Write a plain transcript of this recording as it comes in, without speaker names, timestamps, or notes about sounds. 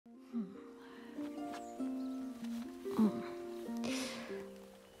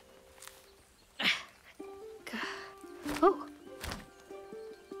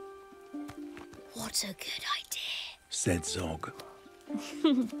Not a good idea, said Zog.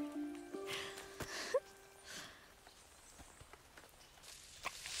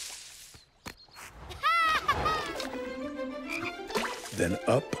 Then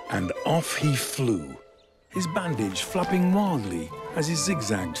up and off he flew, his bandage flapping wildly as he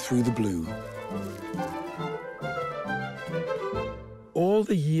zigzagged through the blue. All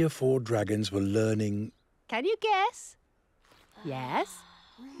the Year 4 dragons were learning... Can you guess? Yes?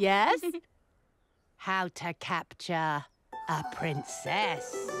 Yes? How to capture a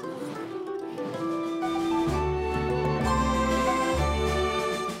princess.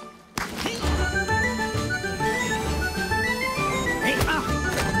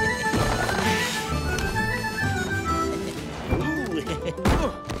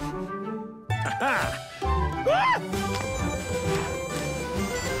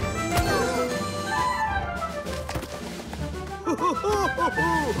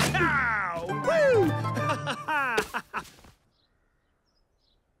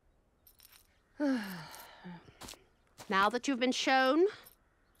 Now that you've been shown,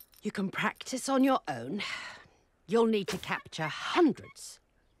 you can practice on your own. You'll need to capture hundreds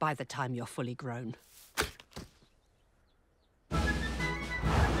by the time you're fully grown.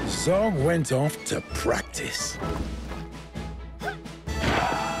 Zog went off to practice.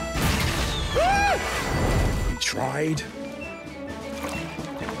 He tried.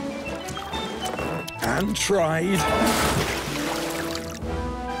 And tried.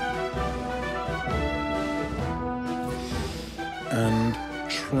 And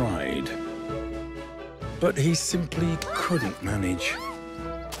tried. But he simply couldn't manage.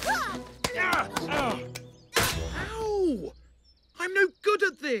 Ow! I'm no good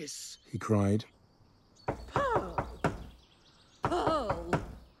at this! He cried. Pearl! Pearl!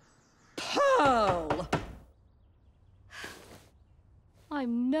 Pearl!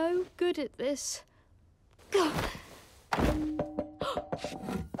 I'm no good at this.